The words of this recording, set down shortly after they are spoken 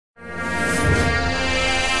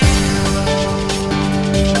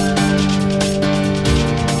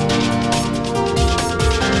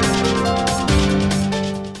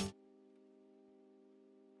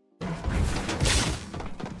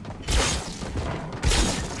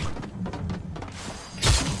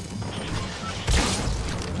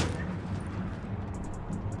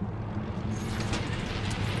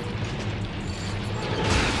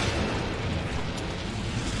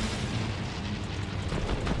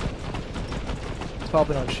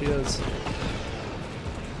popping on shields.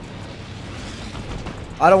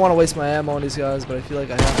 I don't want to waste my ammo on these guys, but I feel like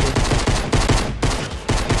I have to.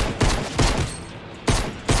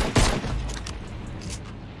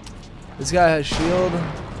 This guy has shield.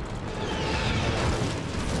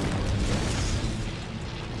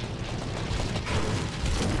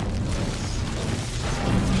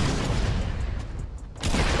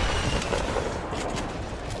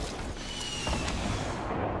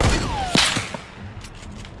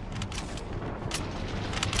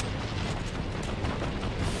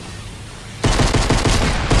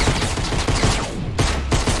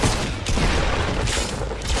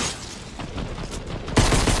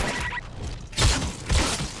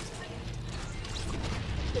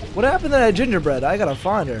 What happened to that gingerbread? I gotta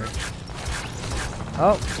find her.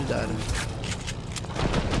 Oh, she died.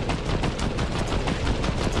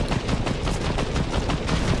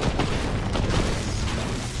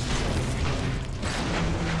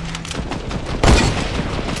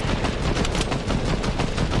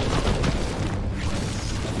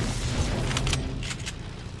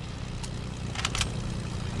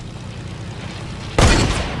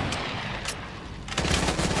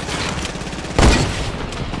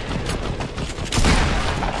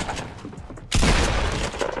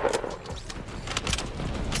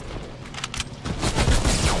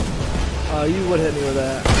 Oh, you would hit me with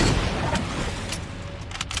that.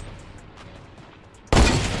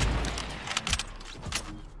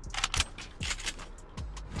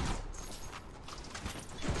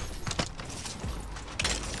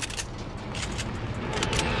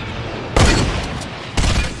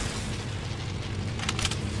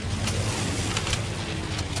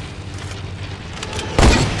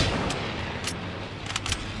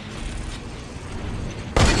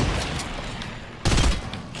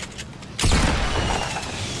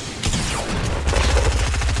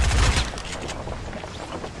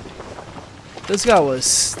 This guy was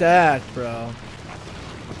stacked, bro.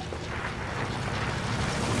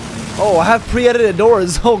 Oh, I have pre-edited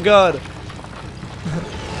doors. Oh god.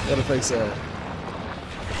 Gotta fix that.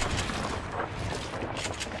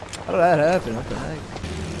 How did that happen? What the heck?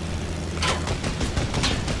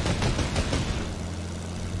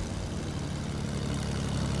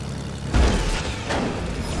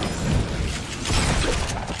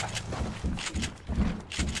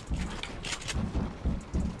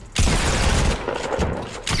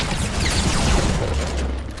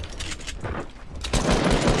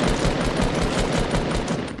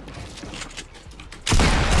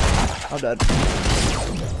 I'm dead.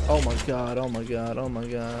 Oh my god, oh my god, oh my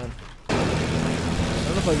god. I don't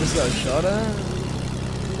know if I just got shot at.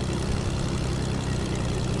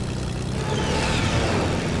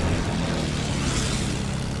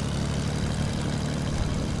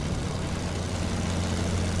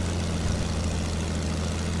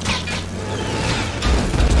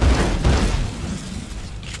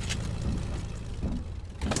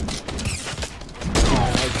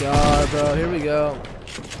 Oh my god, bro, here we go.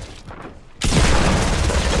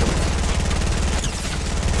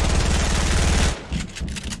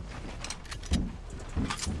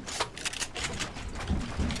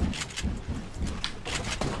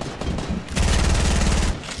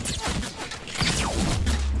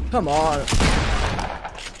 Come on.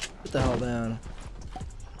 What the hell, man?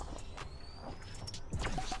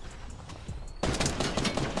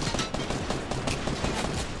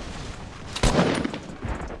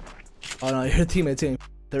 Oh no, your teammates ain't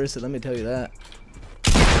thirsty, let me tell you that.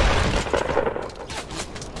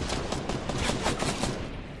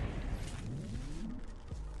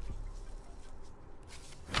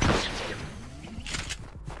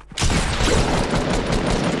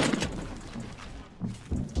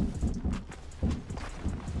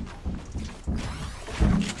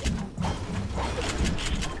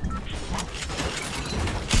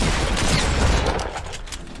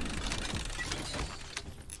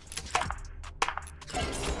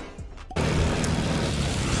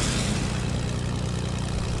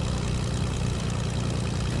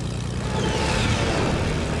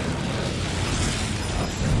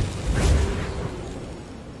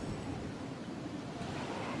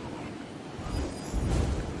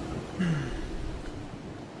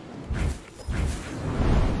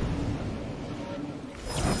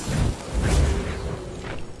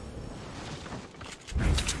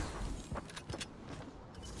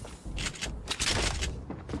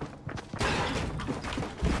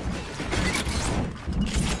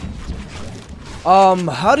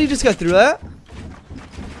 How do you just get through that?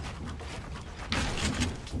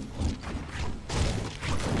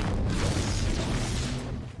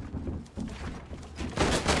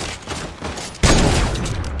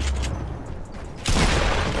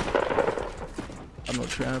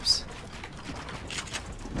 traps.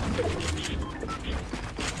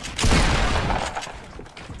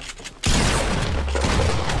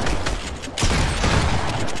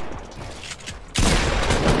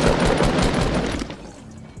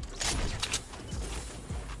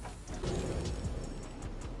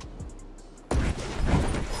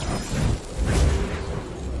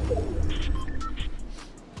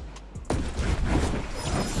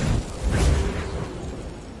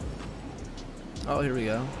 Oh, here we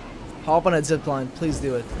go. Hop on a zip line. Please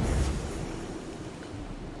do it.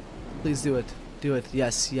 Please do it. Do it.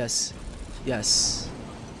 Yes, yes, yes.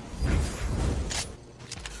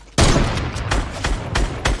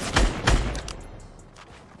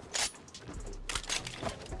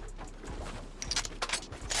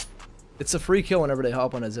 It's a free kill whenever they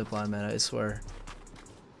hop on a zip line, man. I swear.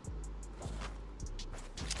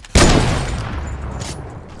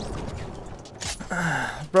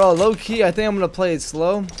 Bro, low key, I think I'm gonna play it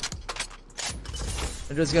slow.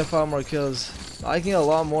 I just got 5 more kills. I can get a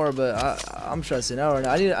lot more, but I'm stressing out right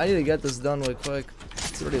now. I need to get this done real quick.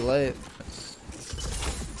 It's already late.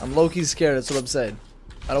 I'm low key scared. That's what I'm saying.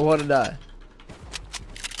 I don't want to die.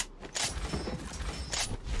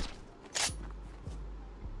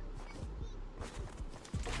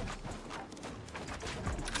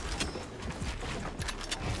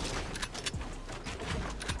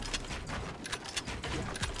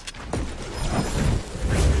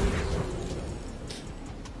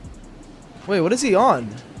 Wait, what is he on?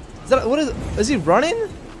 Is that what is he running?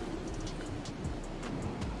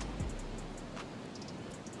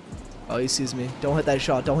 Oh, he sees me. Don't hit that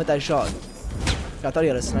shot. Don't hit that shot. I thought he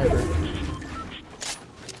had a sniper.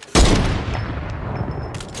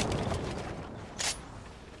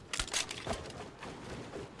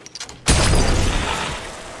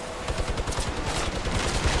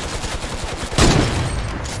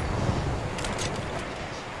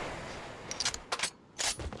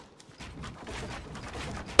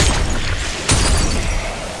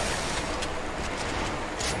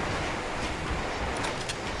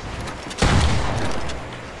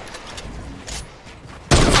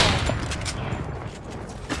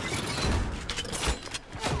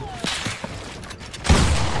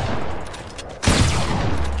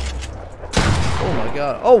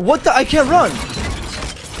 God. Oh, what the? I can't run.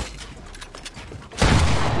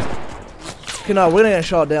 Okay, no, we're gonna get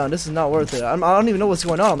shot down. This is not worth it. I don't even know what's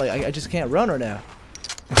going on. Like, I just can't run right now.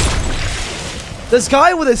 This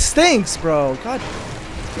guy with it stinks, bro. God.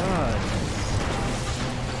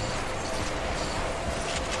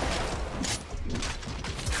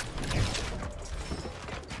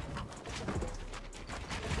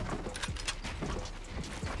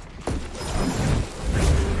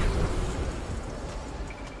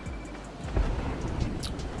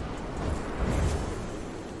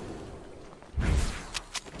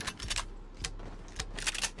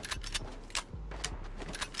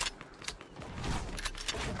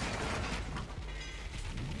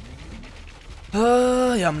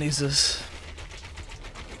 Yeah, I'm gonna use this.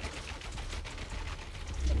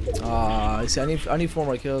 I see. I need 4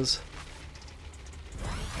 more kills.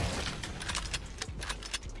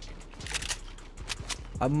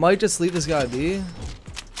 I might just leave this guy be.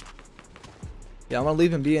 Yeah, I'm gonna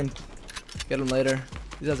leave him be and get him later.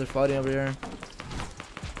 These guys are fighting over here.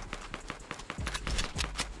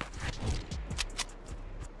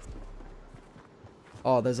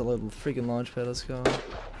 Oh, there's a little freaking launch pad. Let's go.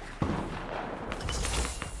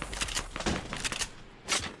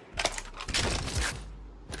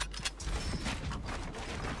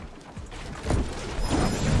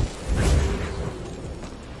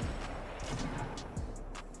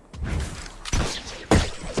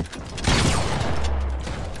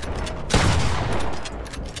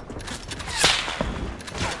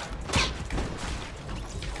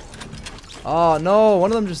 Oh no,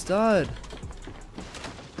 one of them just died.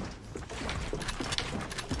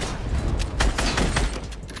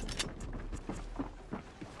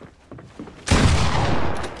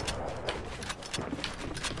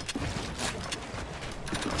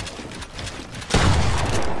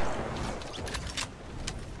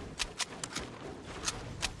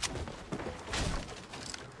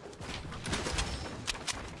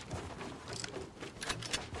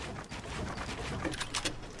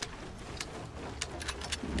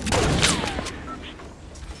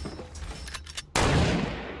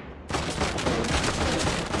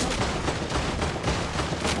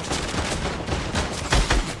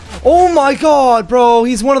 Oh my god, bro.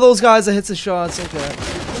 He's one of those guys that hits the shots. Okay.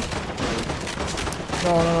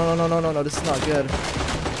 No. This is not good.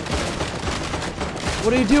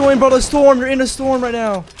 What are you doing, bro? The storm. You're in a storm right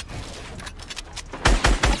now.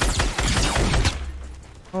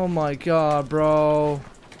 Oh my god, bro.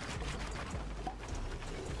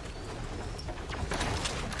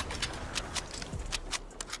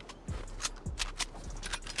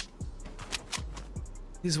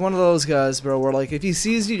 He's one of those guys, bro, where like if he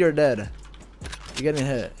sees you, you're dead. You're getting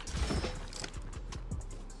hit.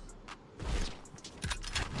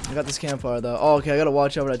 I got this campfire though. Oh, okay, I gotta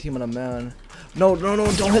watch out for that team on a man. No, no,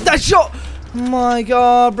 no, don't hit that shot! My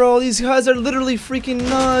god, bro, these guys are literally freaking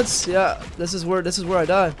nuts. Yeah, this is where I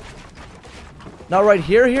die. Not right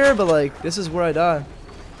here, but like this is where I die.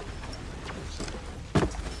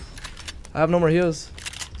 I have no more heals.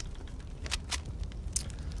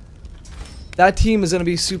 That team is gonna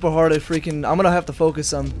be super hard at freaking. I'm gonna have to focus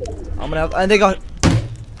them. And they got.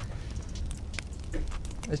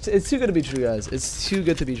 It's too good to be true, guys. It's too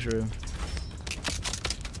good to be true.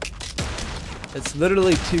 It's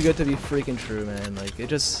literally too good to be freaking true, man. Like it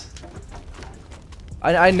just.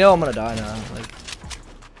 I know I'm gonna die now. Like,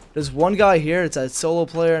 there's one guy here. It's a solo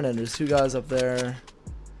player, and then there's two guys up there.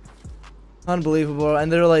 Unbelievable, and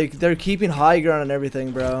they're keeping high ground and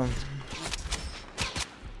everything, bro.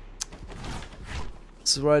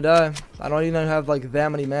 This is where I die. I don't even have like that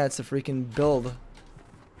many mats to freaking build.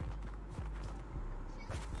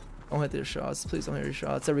 Don't hit their shots. Please don't hit your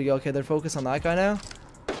shots. There we go. Okay, they're focused on that guy now.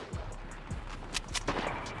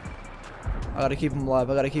 I gotta keep him alive.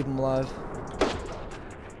 I gotta keep him alive.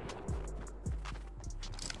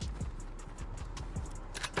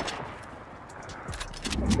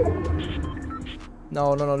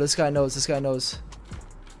 No, no, no. This guy knows. This guy knows.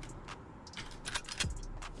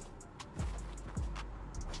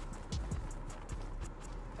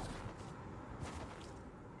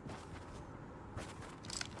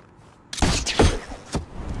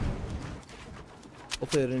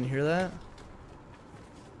 Hopefully I didn't hear that.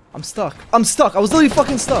 I'm stuck. I'm stuck. I was literally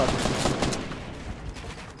fucking stuck.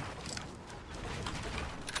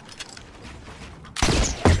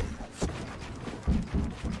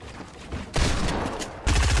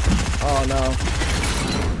 Oh no.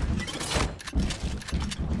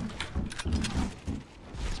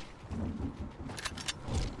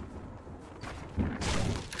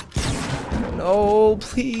 No,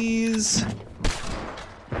 please.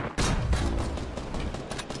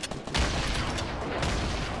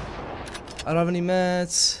 I don't have any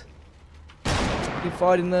mats. Keep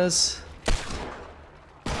fighting this.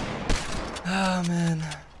 Oh man.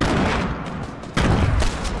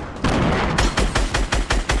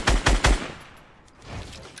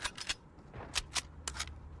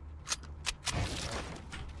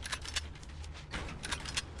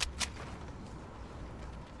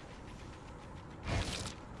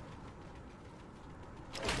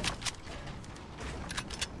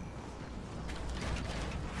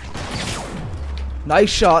 Nice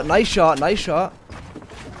shot, nice shot, nice shot.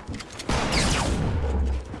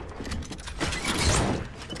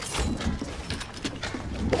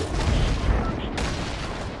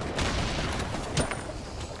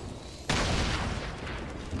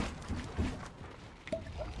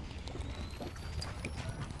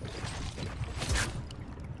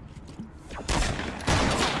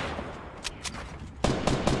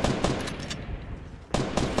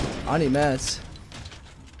 I need mats.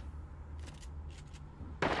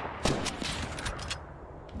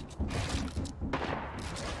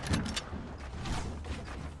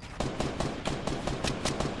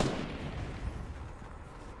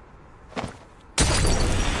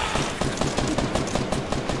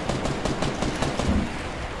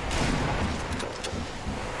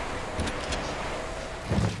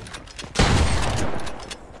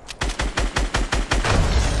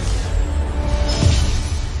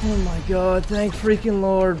 Oh my god, thank freaking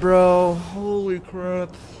Lord, bro. Holy crap.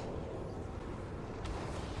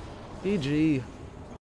 GG.